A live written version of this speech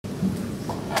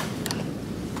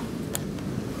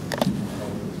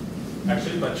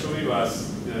Actually, Patchouli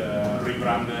was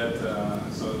rebranded,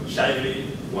 so Shively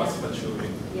was Patchouli.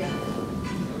 Yeah.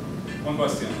 One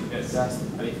question, yes. Just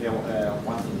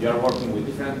one thing, you are working with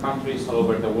different countries all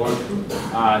over the world,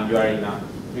 and you are in a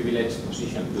privileged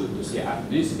position to see.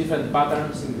 Do you see different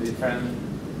patterns in the different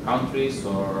countries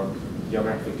or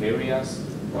geographic areas,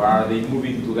 or are they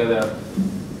moving together,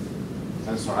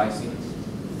 sensorizing?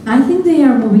 I think they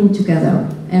are moving together,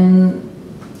 and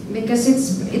because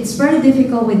it's very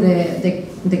difficult with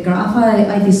the graph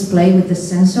I display with the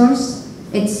sensors.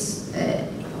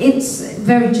 It's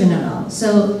very general.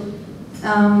 So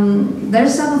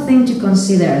there's other thing to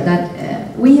consider,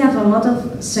 that we have a lot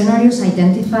of scenarios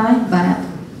identified, but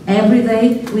every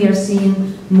day we are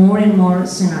seeing more and more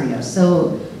scenarios.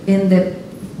 So in the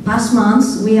past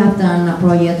months, we have done a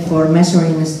project for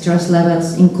measuring stress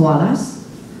levels in koalas.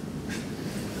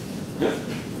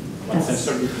 What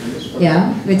sensor did you use?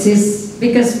 Yeah, which is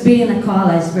because being a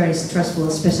koala is very stressful,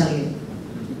 especially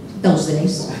those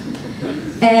days.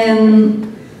 And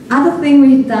other thing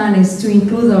we've done is to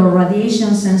include our radiation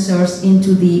sensors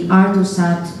into the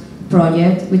R2Sat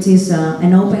project, which is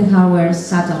an open hardware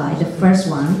satellite, the first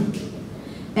one.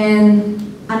 And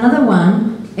another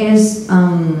one is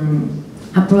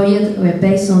a project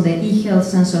based on the eHealth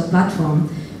sensor platform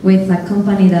with a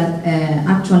company that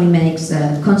actually makes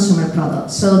consumer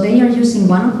products. So they are using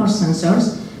one of our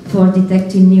sensors for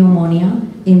detecting pneumonia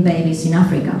in babies in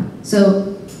Africa. So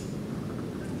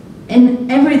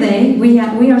and every day we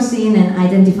are seeing and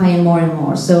identifying more and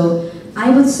more. So I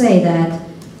would say that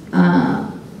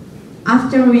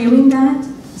after reviewing that,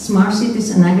 smart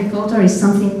cities and agriculture is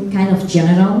something kind of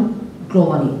general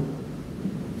globally.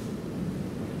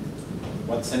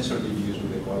 What sensor did you use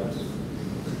with the koalas?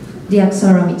 The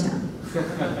accelerometer.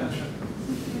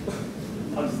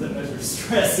 How does that measure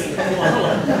stress in the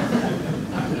koala?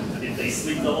 If they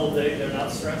sleep the whole day, they're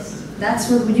not stressed? That's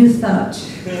what you thought.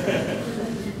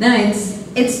 No,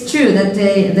 it's true that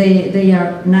they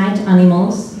are night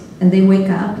animals, and they wake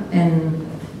up and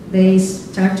they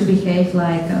start to behave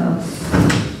like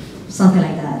something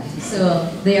like that. So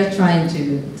they are trying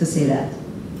to see that.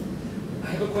 I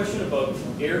have a question about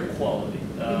air quality.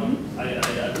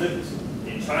 I lived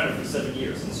in China for 7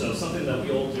 years, and so something that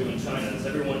we all do in China is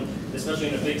everyone, especially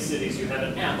in the big cities, you have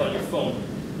an app on your phone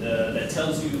that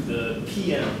tells you the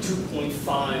PM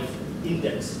 2.5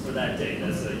 index for that day.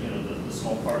 That's the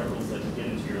small particles that get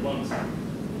into your lungs.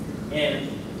 And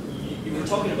you were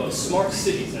talking about smart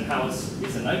cities and how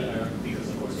it's a nightmare because,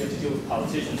 of course, you have to deal with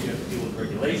politicians, you have to deal with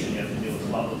regulation, you have to deal with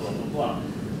blah, blah, blah, blah, blah.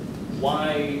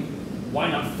 Why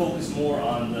not focus more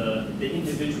on the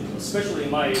individual? Especially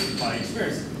in my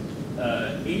experience,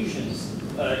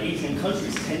 Asian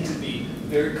countries tend to be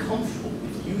very comfortable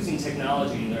with using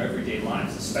technology in their everyday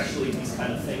lives, especially these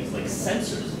kind of things like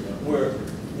sensors, where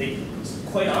they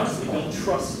quite honestly don't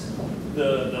trust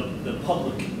the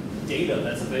public data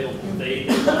that's available. They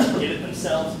want to get it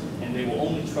themselves, and they will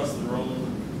only trust their own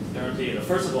data.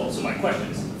 First of all, so my question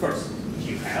is, first, do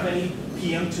you have any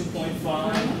PM 2.5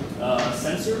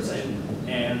 sensors,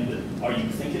 and are you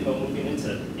thinking about moving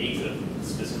into Asia,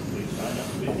 specifically China,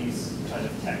 with these kind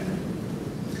of tech?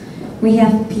 We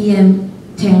have PM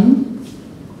 10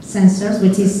 sensors,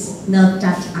 which is not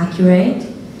that accurate,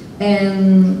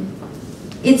 and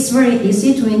it's very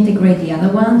easy to integrate the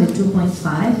other one, the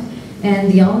 2.5,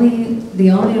 and the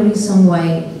only reason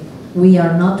why we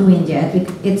are not doing yet,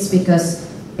 it's because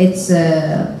it's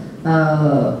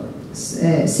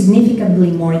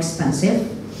significantly more expensive.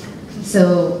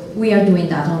 So we are doing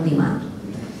that on demand.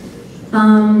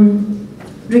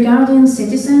 Regarding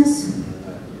citizens,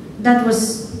 that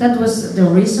was the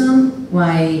reason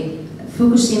why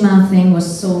Fukushima thing was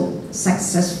so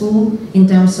successful in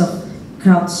terms of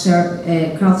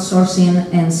crowdsourcing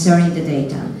and sharing the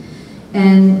data.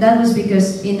 And that was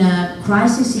because in a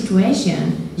crisis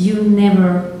situation, you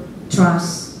never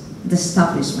trust the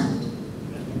establishment.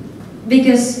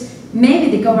 Because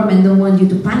maybe the government don't want you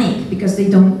to panic because they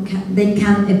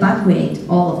can't evacuate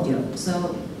all of you.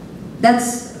 So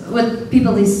that's what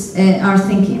people are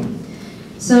thinking.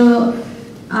 So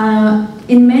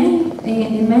in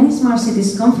many smart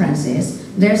cities conferences,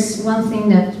 there's one thing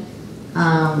that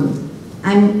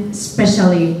I'm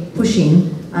especially pushing,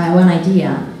 one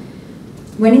idea.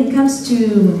 When it comes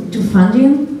to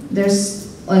funding, there's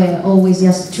always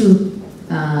just two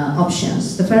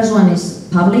options. The first one is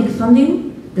public funding.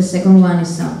 The second one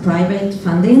is private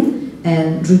funding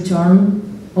and return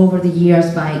over the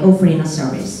years by offering a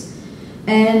service.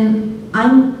 And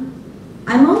I'm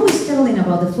always telling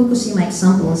about the Fukushima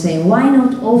example and saying, why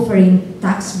not offering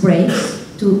tax breaks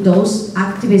to those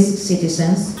activist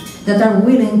citizens that are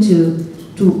willing to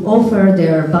to offer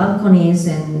their balconies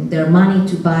and their money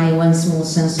to buy one small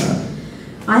sensor.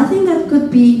 I think that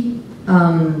could be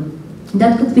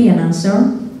an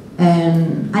answer,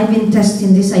 and I've been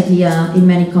testing this idea in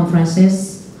many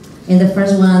conferences. In the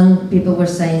first one, people were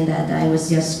saying that I was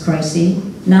just crazy.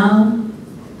 Now,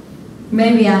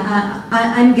 maybe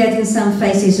I'm getting some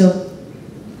faces of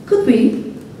could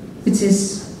be, which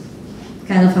is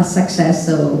kind of a success,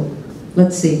 so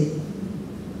let's see.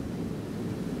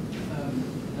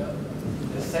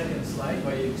 The second slide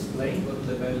where you explain what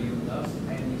the value does,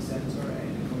 any sensor,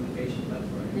 any communication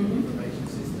platform, any information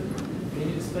system. Can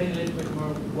you explain a little bit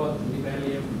more what the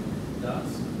value does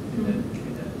in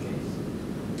that case?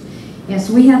 Yes,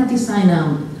 we have designed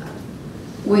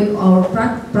with our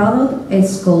product.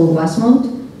 It's called WASMode,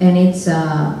 and it's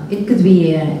it could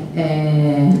be a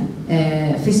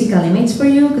physical image for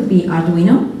you. It could be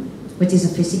Arduino, which is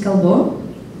a physical board.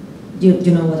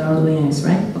 You know what Arduino is,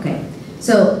 right? Okay,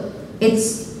 so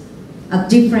it's a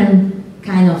different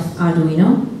kind of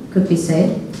Arduino, could be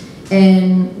said,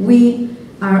 and we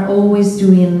are always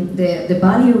doing the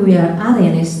value we are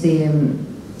adding is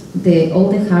all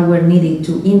the hardware needed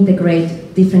to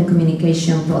integrate different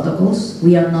communication protocols.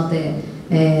 We are not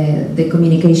the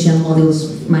communication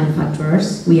modules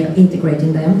manufacturers. We are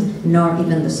integrating them, nor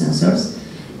even the sensors.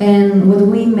 And what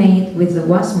we made with the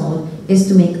WASMode is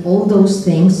to make all those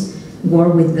things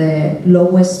work with the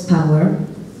lowest power.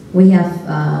 We have,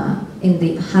 in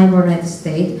the hibernate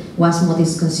state, WASMode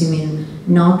is consuming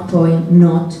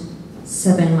 0.07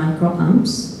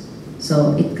 microamps,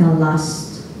 so it can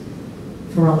last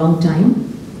for a long time.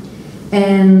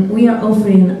 And we are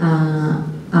offering a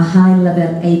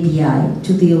high-level API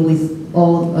to deal with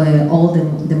all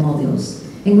the modules.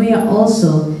 And we are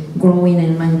also growing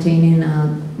and maintaining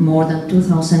more than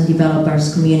 2,000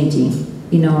 developers community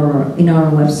in our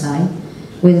website,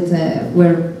 with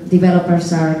where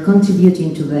developers are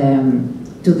contributing to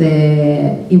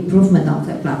the improvement of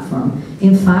the platform.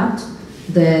 In fact,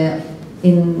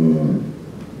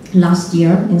 last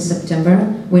year in September,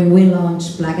 when we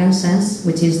launched Plug and Sense,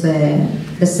 which is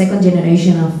the second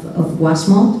generation of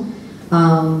WASMode,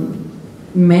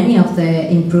 many of the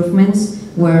improvements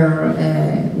were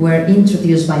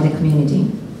introduced by the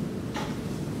community.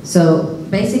 So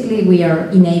basically, we are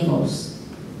enablers,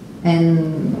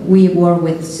 and we work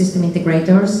with system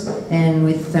integrators and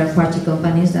with third-party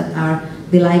companies that are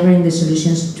delivering the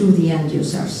solutions to the end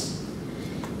users.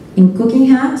 In Cooking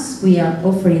Hacks, we are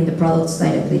offering the products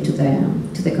directly to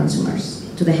the consumers,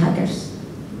 to the hackers.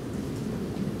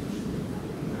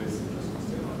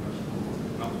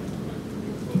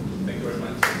 Thank you very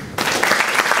much.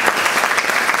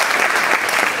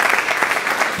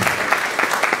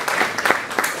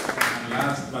 And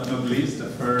last but not least, the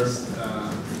first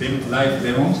live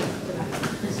demo.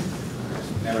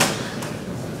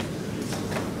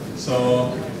 So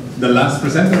the last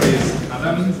presenter is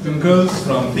Adam Dunkels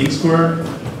from Thingsquare,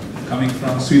 coming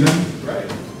from Sweden. Right.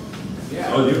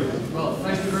 Yeah. All you. Well,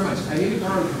 thank you very much. I need to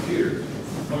borrow a computer.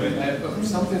 Okay. But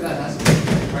something that has a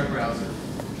web browser.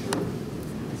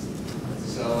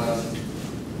 So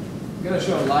I'm going to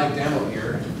show a live demo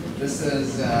here. This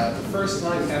is the first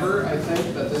time ever, I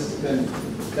think, that this has been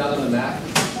done on the Mac.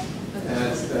 And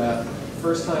it's the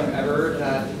first time ever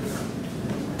that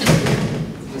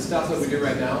the stuff that we do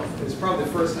right now is probably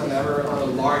the first time ever on a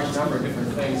large number of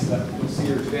different things that you'll see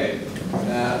here today.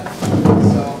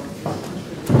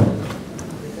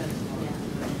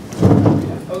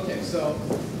 Okay, so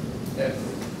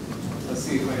let's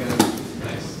see if I can.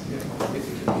 Nice. If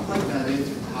you can plug that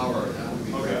into power, that would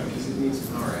be great, because it needs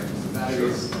power. Right? The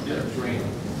batteries are drained.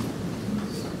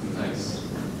 Nice.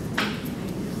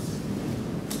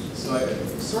 So I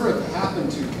sort of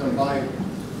happened to come by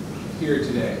here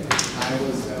today. I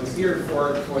was here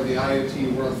for the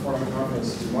IoT World Forum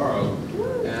Conference tomorrow,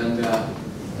 and I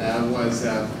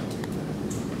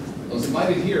was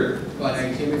invited here, but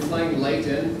I came in flying late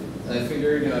in, and I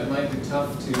figured it might be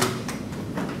tough to.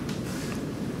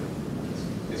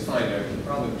 It's fine. I can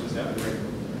probably just have it right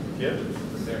Yeah.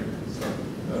 there. So,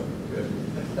 oh, good.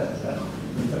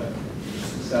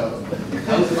 So I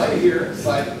was invited here,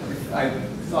 but I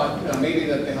thought maybe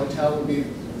that the hotel would be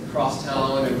across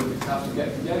town and it would be tough to get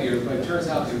here, but it turns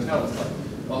out the hotel was like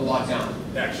well locked down.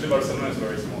 Yeah, actually, Barcelona is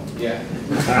very small. Yeah.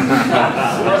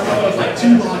 Barcelona was like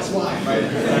 2 blocks wide, right?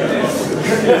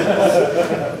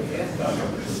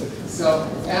 So,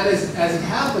 and as it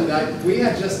happened,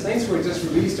 Thingsquare just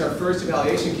released our first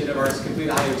evaluation kit of our complete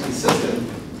IoT system,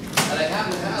 and I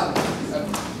happen to have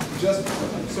just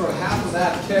sort of half of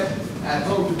that kit at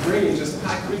home to bring and just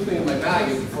packed briefly in my bag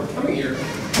before coming here,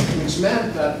 which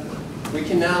meant that we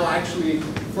can now actually,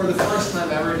 for the first time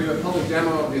ever, do a public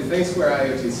demo of the Thingsquare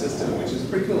IoT system, which is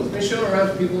pretty cool. It's been shown around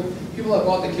to people. People that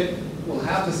bought the kit will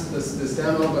have this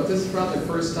demo, but this is probably the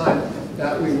first time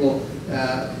that we will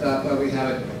that we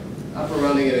have it up and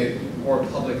running in a more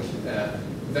public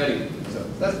venue. So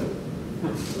that's cool.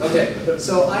 Okay,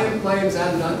 so my name is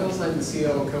Dunkels. I'm the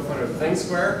CEO and co-founder of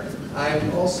Thingsquare. I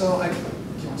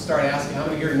started asking how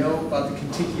many here know about the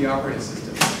Kentucky operating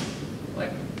system?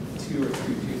 Like 2 or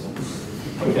 3 people.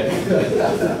 Okay.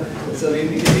 So the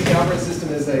Kentucky operating system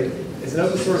is an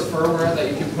open source firmware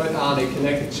that you can put on a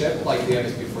connected chip like the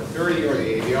MSP430 or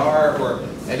the AVR or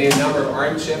any number of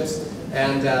ARM chips,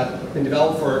 and been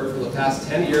developed for the past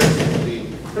 10 years.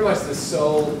 Pretty much the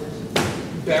sole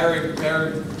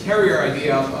carrier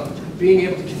idea of being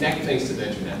able to connect things to the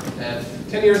internet. And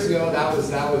 10 years ago, that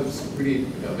was really,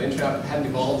 the internet hadn't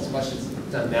evolved as much as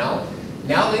it's done now.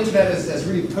 Now the internet has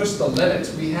really pushed the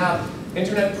limits. We have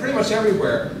internet pretty much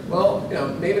everywhere. Well,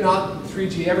 maybe not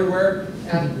 3G everywhere,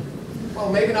 and well,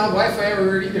 maybe not Wi-Fi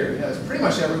everywhere either. It's pretty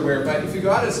much everywhere. But if you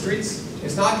go out in the streets,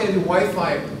 it's not going to be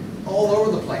Wi-Fi all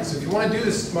over the place. So if you want to do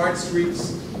the smart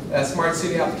streets, smart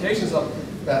city applications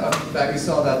that we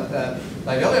saw that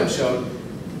William showed,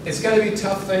 it's going to be a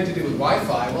tough thing to do with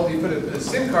Wi-Fi. Well, you put a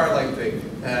SIM card like the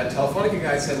Telefonica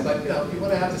guy said, but you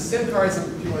want to have the SIM cards,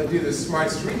 and if you want to do the smart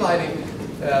street lighting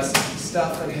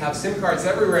stuff, and you have SIM cards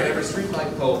everywhere in every street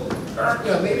light pole.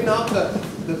 Maybe not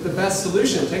the best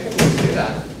solution technically to do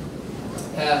that.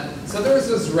 So there's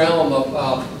this realm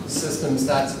of systems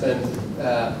that's been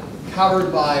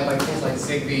covered by things like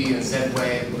Zigbee and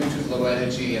Z-Wave, Bluetooth Low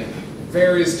Energy, and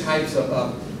various types of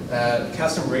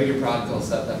custom radio protocols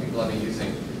that people have been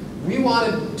using. We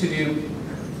wanted to do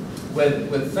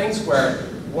with Thingsquare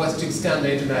was to extend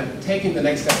the internet, taking the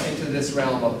next step into this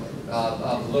realm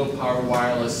of low-power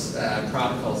wireless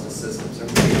protocols and systems,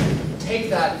 and really take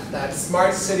that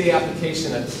smart city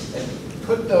application and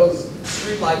put those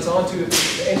streetlights onto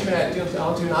the internet,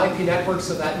 onto an IP network,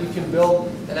 so that you can build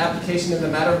an application in a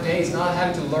matter of days, not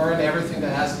having to learn everything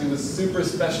that has to do with super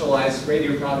specialized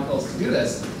radio protocols to do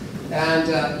this. And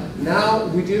now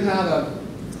we do have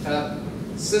a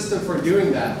system for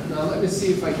doing that. Now let me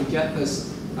see if I can get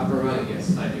this up and running.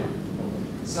 Yes, I do.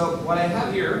 So what I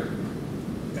have here,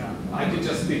 I could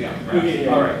just speak up, right? Okay,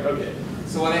 all right, okay.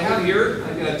 So what I have here,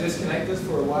 I'm going to disconnect this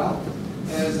for a while,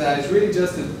 is it's really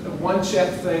just a one-chip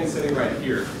thing sitting right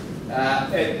here.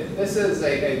 This is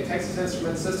a Texas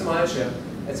Instruments system on a chip.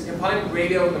 It's a combined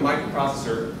radio and a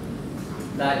microprocessor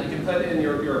that you can put in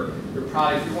your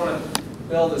product. If you want to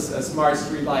build a smart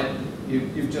street light,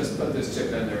 you've just put this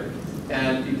chip in there,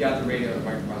 and you've got the radio and the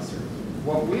microprocessor.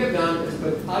 What we have done is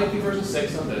put IoT version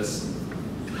 6 on this,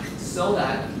 so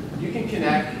that you can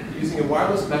connect using a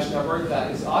wireless mesh network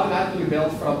that is automatically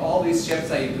built from all these chips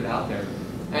that you put out there,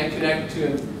 and connect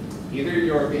to either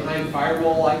your behind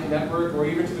firewall IP network or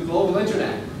even to the global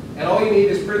internet. And all you need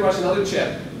is pretty much another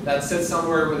chip that sits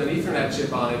somewhere with an Ethernet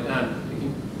chip on it, and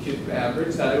you can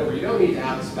bridge that over. You don't need to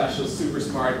have a special super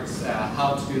smart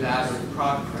how to do that, or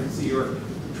product currency, or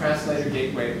translator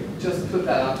gateway. Just put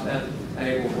that up and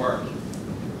it will work.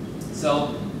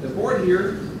 So the board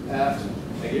here,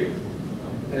 thank you,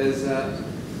 is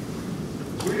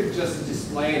really just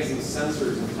displaying some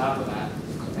sensors on top of that.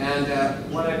 And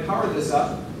when I power this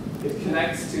up, it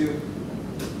connects to,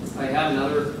 I have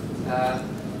another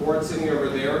board sitting over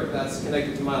there that's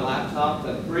connected to my laptop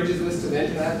that bridges this to the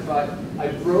internet, but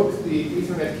I broke the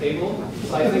Ethernet cable,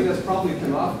 so I think that's probably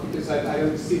come off, because I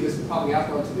don't see this popping up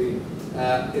onto the,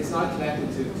 it's not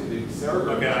connected to the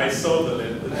server. Okay, I saw the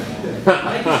lid.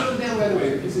 I can show them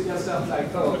anyway, because it got stuff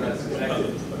like phone that's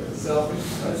connected. So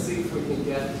let's see if we can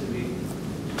get to the,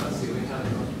 let's see, we have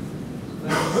it.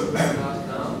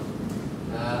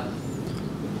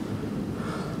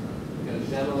 Got a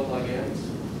demo plugin.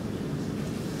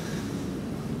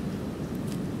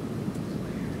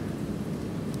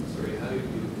 Sorry, how do you do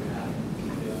that?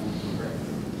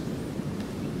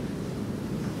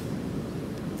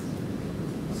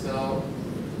 So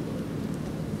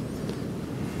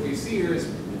what you see here is,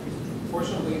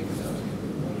 fortunately,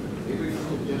 maybe we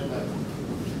can get that.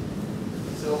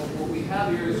 So what we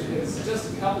have here is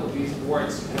just a couple of these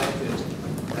boards connected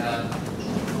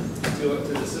to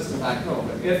the system back home.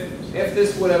 But if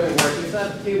this would have been working, if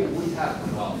that cable wouldn't have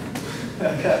come off.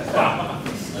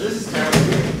 This is terrible.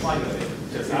 We can plug it in.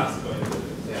 Just ask about it.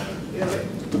 Yeah.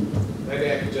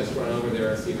 Maybe I could just run over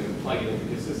there and see if we can plug it in,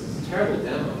 because this is a terrible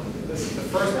demo. This is the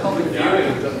first public viewing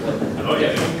that doesn't work. Oh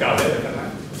yeah, you got it.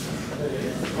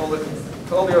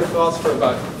 Hold your thoughts for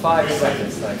about 5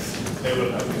 seconds. Thanks. They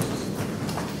will have you.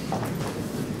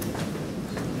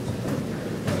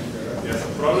 Yes,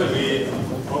 probably we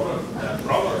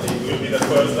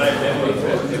First live demo.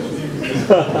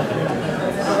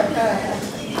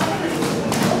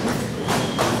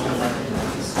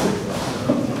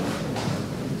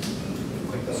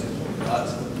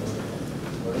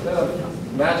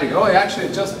 Magic. Oh, actually,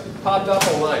 it just popped up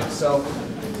online, so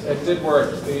it did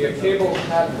work. The cable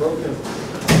had broken,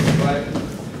 right?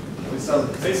 With some.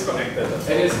 Disconnected.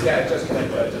 It is, yeah, it just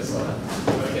connected. I just saw that.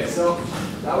 Okay, so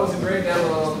that was a great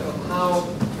demo of how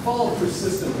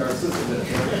persistent our system is.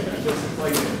 Just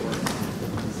like it works.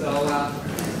 So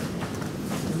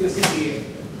you can see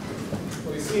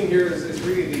what we've seen here is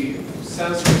really the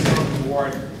sensors on the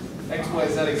board. X, Y,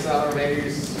 Z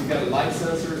accelerometers. You've got a light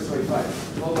sensor, so if I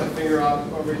hold my finger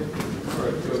up over it, or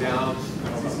it go down,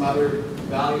 see some other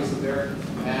values in there,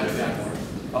 and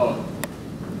oh,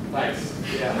 thanks.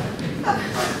 Yeah.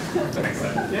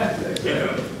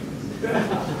 Yeah.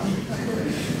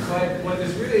 But what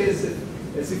this really is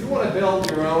if you want to build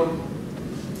your own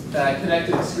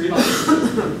connected streetlight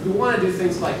system, you want to do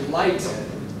things like light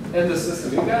in the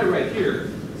system. You've got it right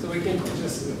here, so we can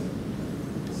just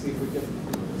see if we can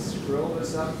scroll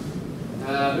this up.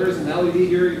 There's an LED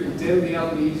here. You can dim the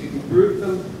LEDs. You can group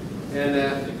them. And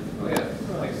oh yeah,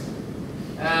 nice.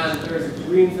 And there's a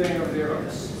green thing over there.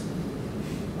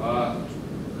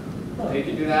 You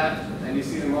can do that, and you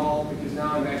see them all because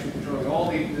now I'm actually controlling all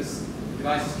this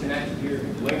device is connected here. You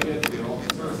can link it, do all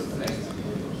sorts of things.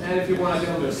 And if you want to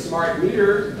build a smart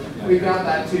meter, we got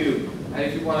that too. And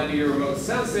if you want to do your remote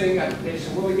sensing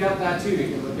application, well, we got that too. You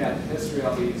can look at the history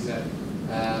of these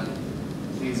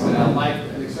light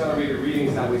and accelerometer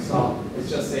readings that we saw. It's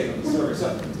just saved on the server.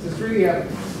 So it's really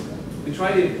we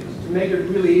try to make it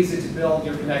really easy to build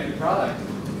your connected product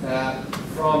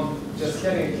from just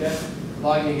getting a kit,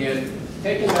 logging in,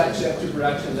 taking that chip to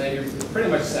production, then you're pretty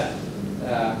much set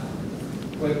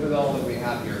with all that we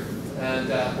have here. And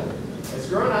it's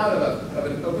grown out of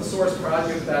an open source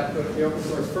project that put the open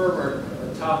source firmware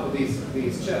on top of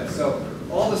these chips. So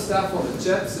all the stuff on the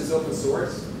chips is open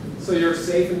source. So you're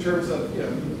safe in terms of,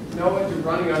 know what you're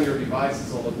running on your device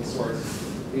is all open source.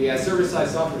 The server-side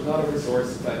software is not open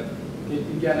source, but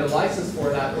you get a license for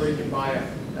that, or you can buy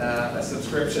a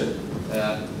subscription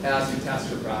as you test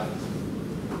your product.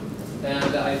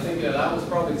 And I think that was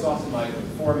probably exhausted my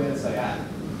 4 minutes I had.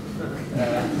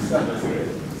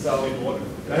 So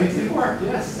it did work,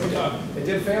 yes. It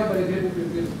did fail, but it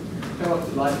did come up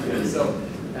to life again. So,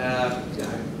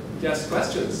 yes,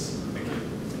 questions? Thank you.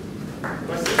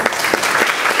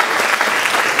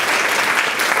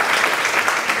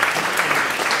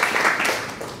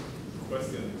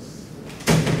 Questions?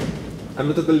 I'm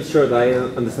not totally sure that I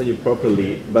understand you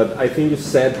properly, but I think you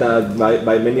said that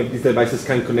by many of these devices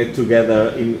can connect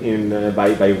together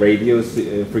by radios,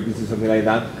 frequencies, something like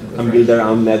that, and build their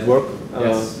own network.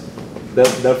 Yes.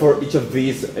 Therefore, each of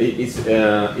these is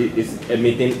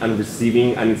emitting and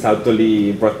receiving, and it's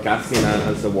actually broadcasting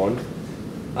and so on.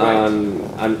 Right.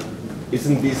 And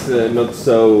isn't this not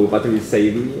so battery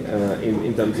savvy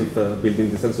in terms of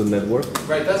building the sensor network?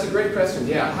 Right. That's a great question.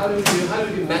 Yeah. How do we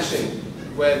do meshing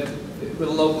with a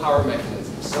low power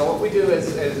mechanism? So what we do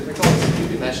is we call it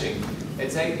security meshing.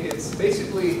 It's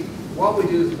basically what we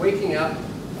do is waking up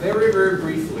very, very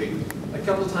briefly, a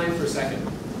couple of times per second,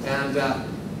 and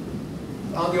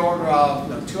on the order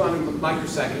of 200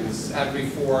 microseconds every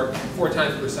four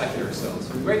times per second or so.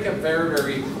 So we wake up very,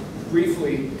 very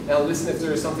briefly and listen if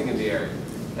there is something in the air.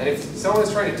 And if someone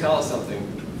is trying to tell us something,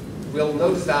 we'll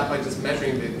notice that by just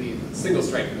measuring the signal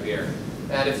strength in the air.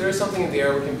 And if there is something in the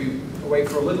air, we can be awake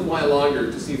for a little while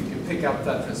longer to see if we can pick up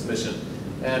that transmission.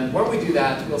 And when we do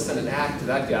that, we'll send an ACK to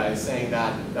that guy saying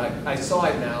that I saw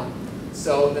it now.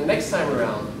 So the next time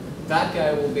around, that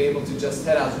guy will be able to just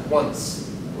head out once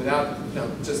without,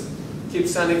 just keep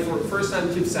sending. For the first time,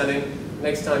 keep sending.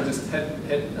 Next time, just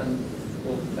hit, and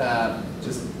we'll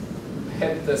just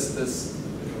hit this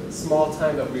small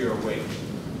time that we are awake.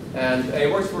 And it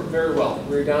works very well.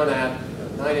 We're down at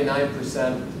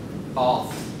 99%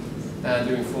 off and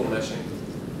doing full meshing.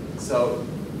 So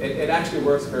it actually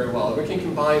works very well. We can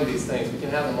combine these things. We can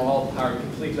have them all powered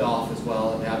completely off as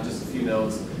well and have just a few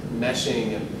nodes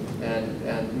meshing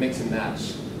and mix and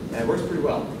match. And it works pretty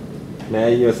well.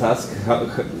 May I just ask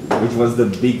which was the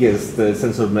biggest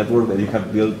sensor network that you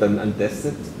have built and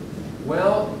tested?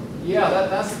 Well, yeah,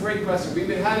 that's a great question.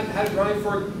 We've had it running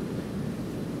for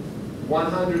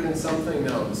 100 and something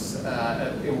nodes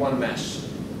in one mesh.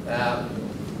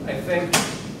 I think,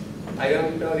 I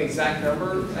don't know the exact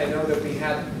number. I know that we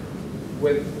had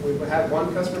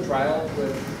one customer trial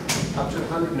with up to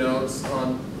 100 nodes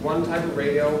on one type of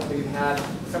radio. We've had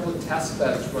a couple of test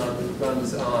beds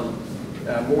runs on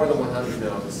more than 100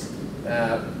 nodes.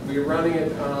 We were running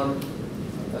it on,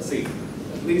 let's see,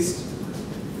 at least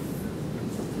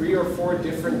 3 or 4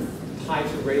 different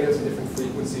types of radios and different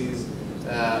frequencies.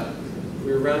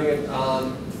 We were running it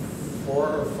on 4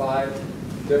 or 5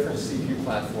 different CPU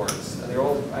platforms, and they're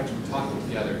all actually talking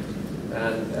together.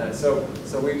 And so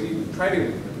we try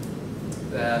to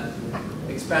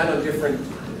expand on different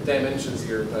dimensions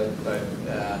here, but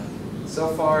so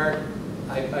far,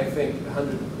 I think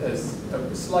 100 is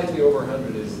slightly over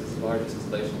 100 is the largest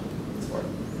installation as far.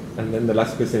 And then the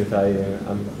last question, if I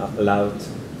am allowed.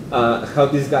 How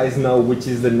these guys know which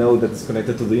is the node that's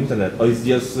connected to the internet? Or is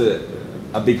just a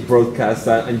big broadcast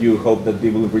and you hope that they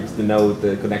will reach the node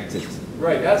connected?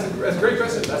 Right, that's a great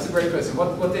question. That's a great question.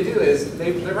 What they do is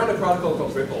they run a protocol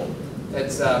called Ripple.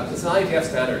 It's an IETF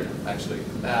standard, actually.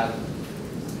 That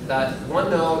one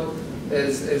node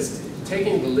is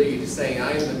taking the lead, saying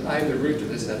I am the root to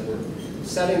this network,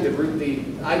 setting the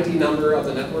ID number of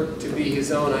the network to be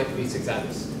his own IPv6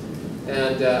 address.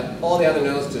 And all the other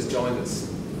nodes just join this.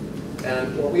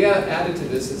 And what we added to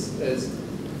this is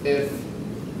if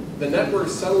the network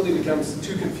suddenly becomes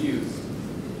too confused,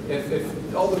 if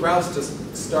all the routes just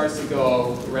starts to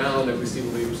go around and we see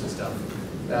loops and stuff,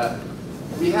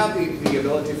 we have the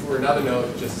ability for another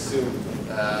node to just assume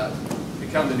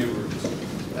become the new root.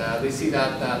 They see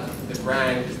that the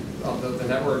rank of the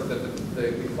network, that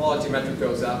the quality metric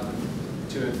goes up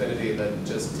to infinity, that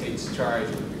just takes charge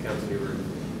and becomes a new root.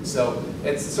 So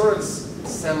it's sort of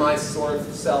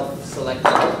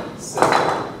self-selecting system,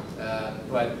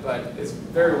 but it's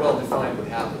very well defined what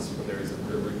happens when there is a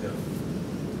root node.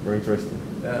 Very interesting.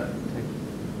 More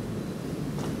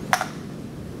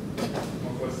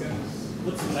questions?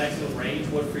 What's the maximum range?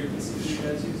 What frequencies do you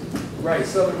guys use? Right,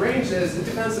 so the range is, it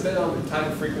depends a bit on the type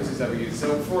of frequencies that we use.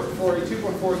 So for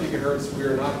 2.4 gigahertz, we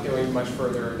are not going much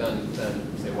further than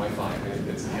say, Wi-Fi. I mean,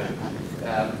 it's,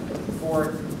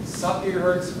 for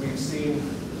sub-gigahertz, we've seen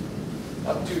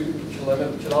up to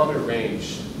kilometer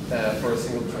range for a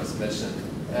single transmission.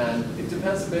 And it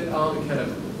depends a bit on the kind of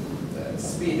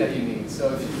speed that you need.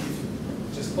 So if you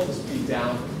just pull the speed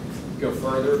down, go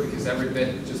further, because every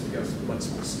bit just becomes much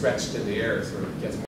stretched in the air, so it gets